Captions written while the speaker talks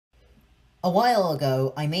A while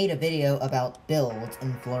ago, I made a video about builds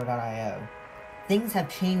in Floor.io. Things have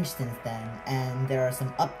changed since then, and there are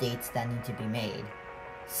some updates that need to be made.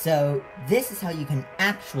 So, this is how you can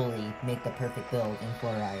actually make the perfect build in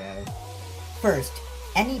Floor.io. First,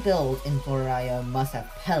 any build in Floor.io must have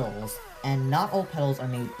petals, and not all petals are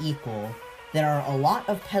made equal. There are a lot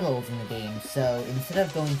of petals in the game, so instead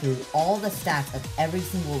of going through all the stats of every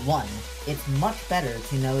single one, it's much better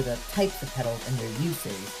to know the types of petals and their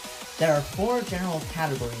uses. There are 4 general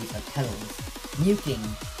categories of petals: nuking,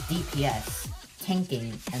 DPS,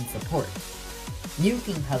 tanking, and support.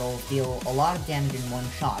 Nuking petals deal a lot of damage in one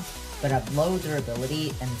shot, but have low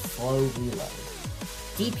durability and slow reload.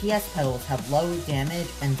 DPS petals have low damage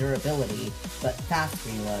and durability, but fast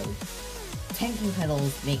reload. Tanking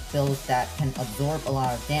petals make builds that can absorb a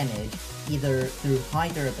lot of damage, either through high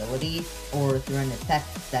durability, or through an effect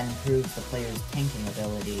that improves the player's tanking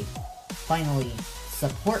ability. Finally,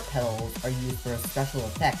 support petals are used for special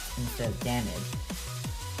effects instead of damage.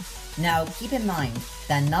 Now, keep in mind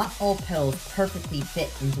that not all petals perfectly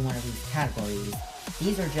fit into one of these categories.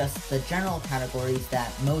 These are just the general categories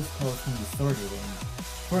that most petals can be sorted in.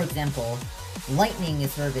 For example, lightning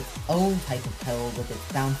is sort of its own type of petal with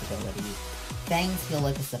its bounce ability. Fangs feel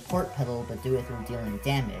like a support petal but do it through dealing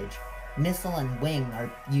damage. Missile and Wing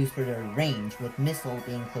are used for their range, with Missile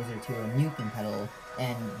being closer to a nuking petal,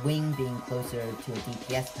 and Wing being closer to a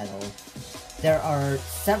DPS petal. There are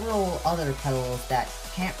several other petals that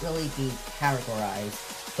can't really be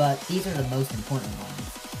categorized, but these are the most important ones.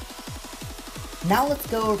 Now let's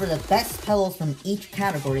go over the best petals from each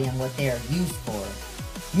category and what they are used for.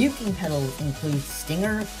 Nuking petals include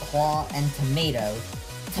Stinger, Claw, and Tomato.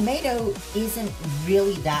 Tomato isn't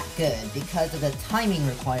really that good because of the timing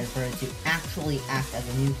required for it to actually act as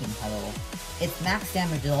a nuking petal. Its max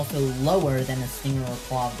damage is also lower than a Stinger or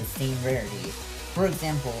Claw of the same rarity. For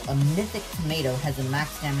example, a Mythic Tomato has a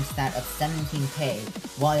max damage stat of 17k,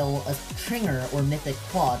 while a Stringer or Mythic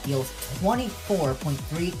Claw deals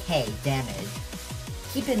 24.3k damage.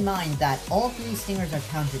 Keep in mind that all 3 Stingers are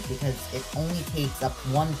counted because it only takes up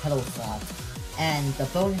 1 petal slot, and the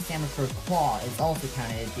bonus damage for Claw is also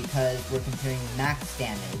counted because we're comparing max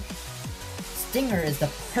damage. Stinger is the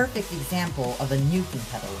perfect example of a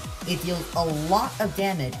nuking petal. It deals a lot of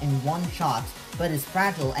damage in one shot, but is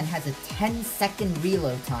fragile and has a 10-second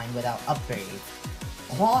reload time without upgrades.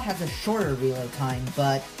 Claw has a shorter reload time,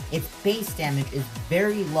 but its base damage is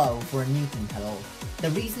very low for a nuking petal.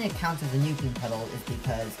 The reason it counts as a nuking petal is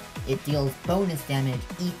because it deals bonus damage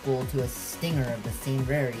equal to a Stinger of the same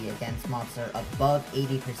rarity against mobs that are above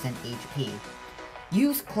 80% HP.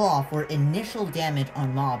 Use Claw for initial damage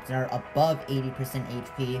on mobs that are above 80%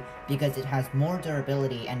 HP because it has more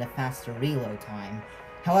durability and a faster reload time.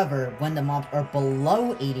 However, when the mobs are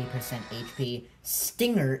below 80% HP,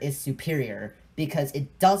 Stinger is superior because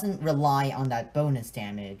it doesn't rely on that bonus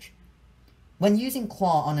damage. When using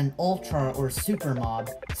Claw on an Ultra or Super mob,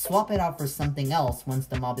 swap it out for something else once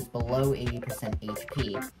the mob is below 80%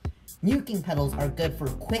 HP. Nuking petals are good for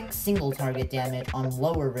quick single target damage on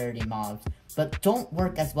lower rarity mobs, but don't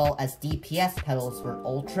work as well as DPS petals for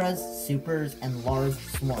Ultras, Supers, and large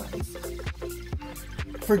swarms.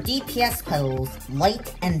 For DPS petals,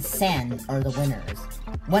 Light and Sand are the winners.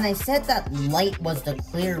 When I said that Light was the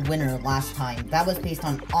clear winner last time, that was based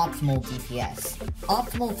on optimal DPS.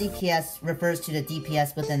 Optimal DPS refers to the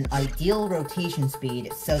DPS with an ideal rotation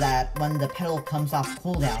speed so that when the petal comes off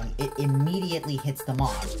cooldown, it immediately hits the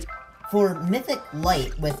mob. For Mythic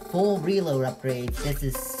Light with full reload upgrades, this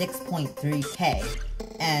is 6.3k,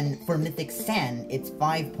 and for Mythic Sand, it's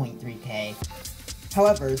 5.3k.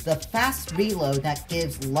 However, the fast reload that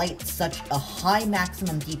gives Light such a high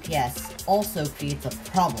maximum DPS also creates a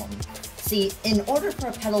problem. See, in order for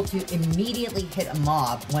a petal to immediately hit a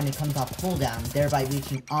mob when it comes off cooldown, thereby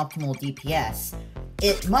reaching optimal DPS,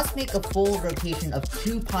 it must make a full rotation of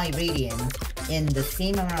 2 pi radians in the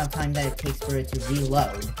same amount of time that it takes for it to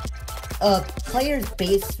reload. A player's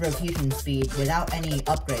base rotation speed without any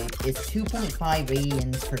upgrades is 2.5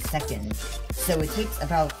 radians per second, so it takes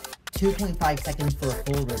about 2.5 seconds for a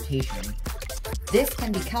full rotation. This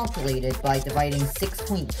can be calculated by dividing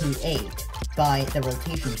 6.28 by the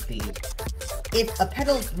rotation speed. If a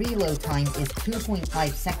petal's reload time is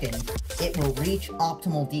 2.5 seconds, it will reach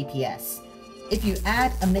optimal DPS. If you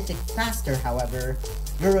add a Mythic Faster, however,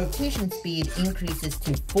 your rotation speed increases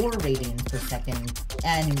to 4 radians per second,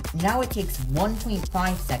 and now it takes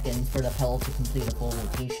 1.5 seconds for the petal to complete a full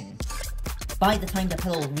rotation. By the time the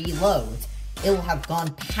petal reloads, it will have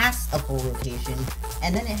gone past a full rotation,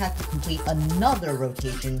 and then it has to complete another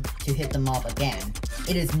rotation to hit the mob again.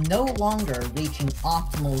 It is no longer reaching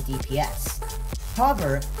optimal DPS.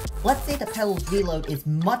 However, Let's say the pedal's reload is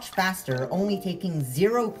much faster, only taking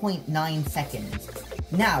 0.9 seconds.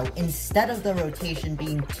 Now, instead of the rotation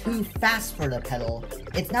being too fast for the pedal,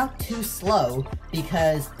 it's now too slow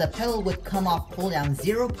because the pedal would come off cooldown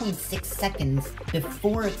 0.6 seconds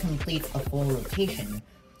before it completes a full rotation.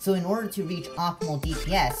 So in order to reach optimal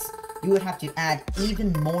DPS, you would have to add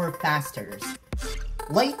even more fasters.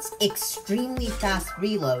 Light's extremely fast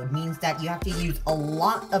reload means that you have to use a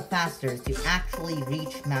lot of fasters to actually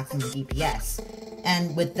reach maximum DPS.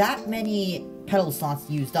 And with that many pedal slots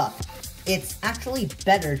used up, it's actually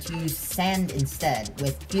better to use sand instead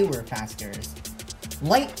with fewer fasters.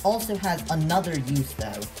 Light also has another use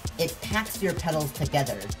though. It packs your pedals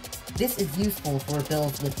together. This is useful for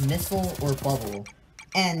builds with missile or bubble.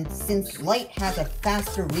 And since light has a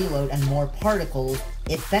faster reload and more particles,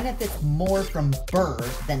 it benefits more from burr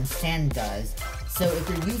than sand does. So if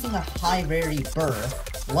you're using a high rarity burr,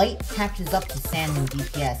 light catches up to sand in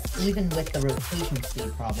DPS even with the rotation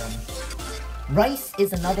speed problem. Rice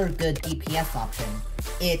is another good DPS option.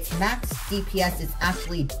 Its max DPS is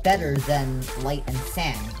actually better than light and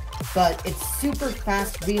sand, but its super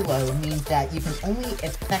fast reload means that you can only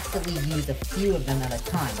effectively use a few of them at a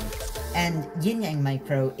time, and Yin Yang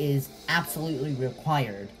Micro is absolutely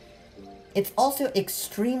required. It's also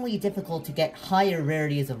extremely difficult to get higher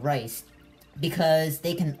rarities of rice, because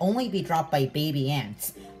they can only be dropped by baby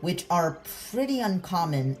ants, which are pretty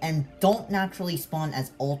uncommon and don't naturally spawn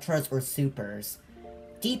as ultras or supers.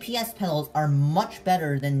 DPS pedals are much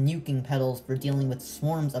better than nuking pedals for dealing with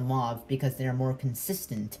swarms of mobs because they are more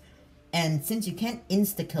consistent, and since you can't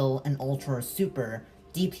insta-kill an ultra or super,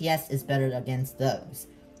 DPS is better against those.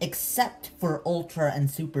 Except for ultra and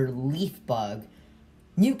super leaf bug.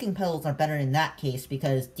 Nuking pedals are better in that case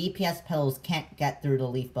because DPS pedals can't get through the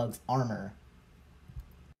leaf bug's armor.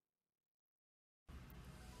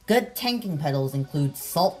 Good tanking pedals include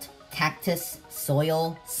Salt, Cactus,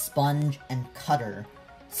 Soil, Sponge, and Cutter.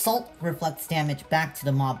 Salt reflects damage back to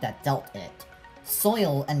the mob that dealt it.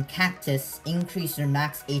 Soil and Cactus increase your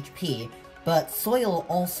max HP, but Soil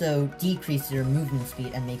also decreases your movement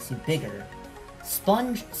speed and makes you bigger.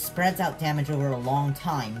 Sponge spreads out damage over a long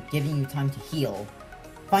time, giving you time to heal.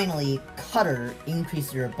 Finally, Cutter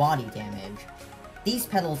increases your body damage. These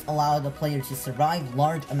pedals allow the player to survive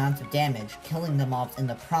large amounts of damage, killing the mobs in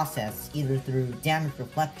the process, either through damage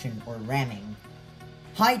reflection or ramming.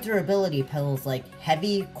 High durability pedals like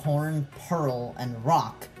Heavy, Corn, Pearl, and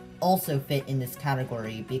Rock also fit in this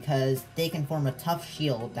category because they can form a tough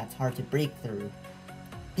shield that's hard to break through.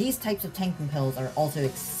 These types of tanking pedals are also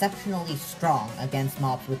exceptionally strong against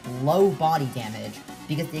mobs with low body damage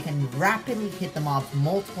because they can rapidly hit the mobs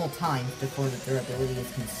multiple times before the durability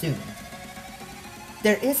is consumed.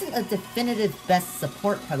 There isn't a definitive best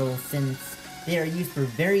support pedal since they are used for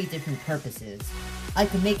very different purposes. I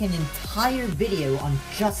could make an entire video on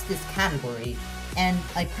just this category, and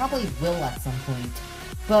I probably will at some point,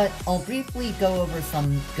 but I'll briefly go over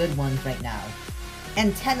some good ones right now.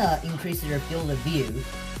 Antenna increases your field of view,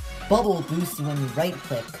 Bubble boosts you when you right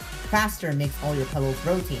click, Faster makes all your pedals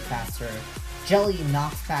rotate faster, Jelly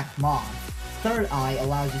knocks back mobs, Third Eye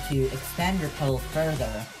allows you to expand your pedals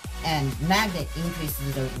further, and Magnet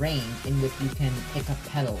increases the range in which you can pick up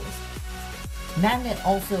pedals. Magnet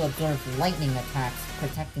also absorbs lightning attacks,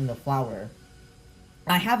 protecting the flower.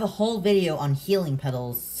 I have a whole video on healing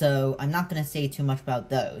pedals, so I'm not going to say too much about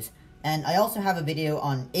those. And I also have a video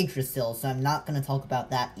on Yggdrasil, so I'm not going to talk about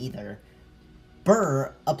that either.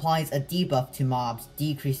 Burr applies a debuff to mobs,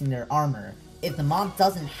 decreasing their armor. If the mob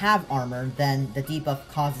doesn't have armor, then the debuff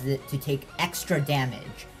causes it to take extra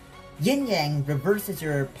damage. Yin Yang reverses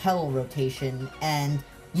your pedal rotation, and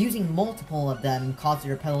using multiple of them causes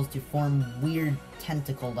your pedals to form weird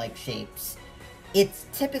tentacle-like shapes. It's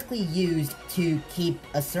typically used to keep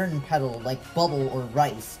a certain pedal, like Bubble or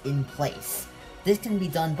Rice, in place. This can be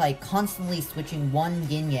done by constantly switching one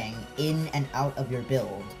Yin Yang in and out of your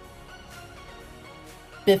build.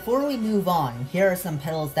 Before we move on, here are some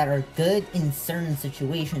pedals that are good in certain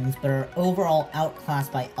situations but are overall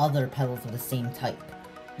outclassed by other pedals of the same type.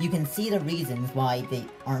 You can see the reasons why they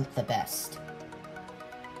aren't the best.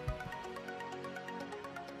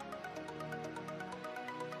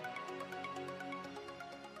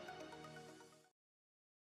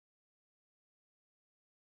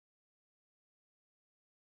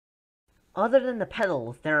 Other than the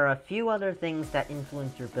pedals, there are a few other things that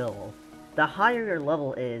influence your build. The higher your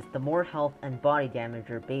level is, the more health and body damage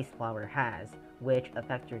your base flower has, which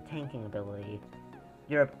affects your tanking ability.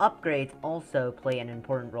 Your upgrades also play an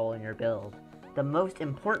important role in your build. The most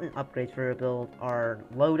important upgrades for your build are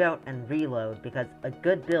loadout and reload, because a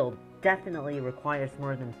good build definitely requires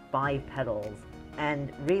more than 5 pedals.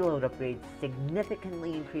 and reload upgrades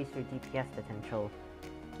significantly increase your DPS potential.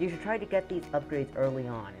 You should try to get these upgrades early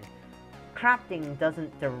on. Crafting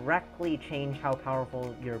doesn't directly change how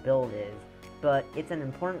powerful your build is, but it's an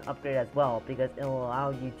important upgrade as well because it'll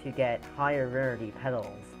allow you to get higher rarity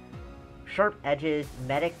petals. Sharp edges,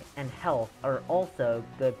 medic, and health are also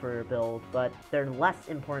good for your build, but they're less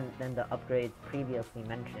important than the upgrades previously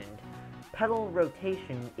mentioned. Petal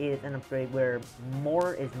rotation is an upgrade where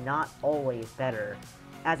more is not always better.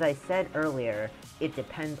 As I said earlier, it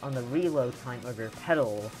depends on the reload time of your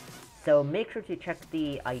petals, so make sure to check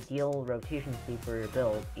the ideal rotation speed for your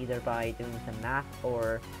build, either by doing some math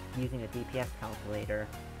or using a DPS calculator.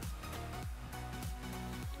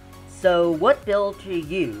 So what build to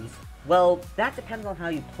use? Well, that depends on how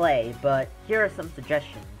you play, but here are some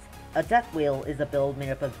suggestions. A Death Wheel is a build made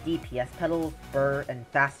up of DPS petals, burr, and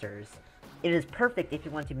fasters. It is perfect if you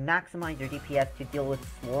want to maximize your DPS to deal with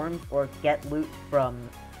swarms or get loot from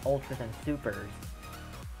ultras and supers.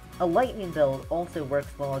 A lightning build also works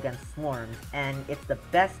well against swarms, and it's the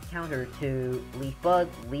best counter to leaf bug,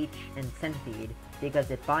 leech, and centipede because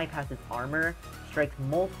it bypasses armor, strikes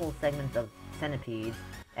multiple segments of centipedes,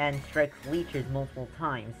 and strikes leeches multiple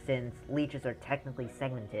times since leeches are technically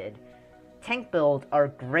segmented. Tank builds are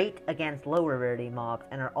great against lower rarity mobs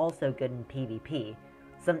and are also good in PvP.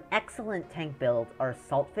 Some excellent tank builds are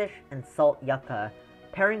Saltfish and Salt Yucca.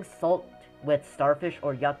 Pairing Salt with Starfish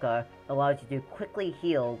or Yucca allows you to quickly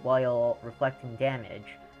heal while reflecting damage.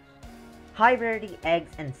 High rarity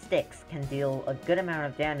eggs and sticks can deal a good amount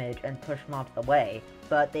of damage and push mobs away,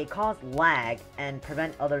 but they cause lag and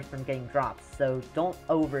prevent others from getting drops, so don't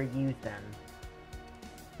overuse them.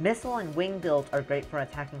 Missile and wing builds are great for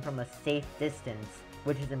attacking from a safe distance,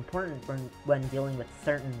 which is important when dealing with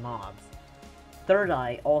certain mobs. Third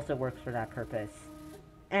Eye also works for that purpose.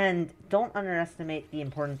 And don't underestimate the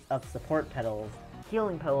importance of support petals.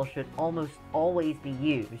 Healing petals should almost always be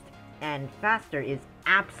used, and faster is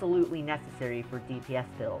absolutely necessary for DPS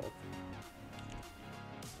builds.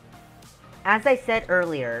 As I said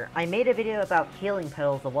earlier, I made a video about healing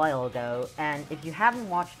petals a while ago, and if you haven't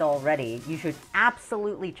watched already, you should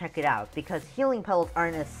absolutely check it out, because healing petals are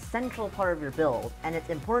an essential part of your build, and it's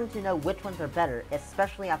important to know which ones are better,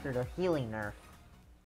 especially after the healing nerf.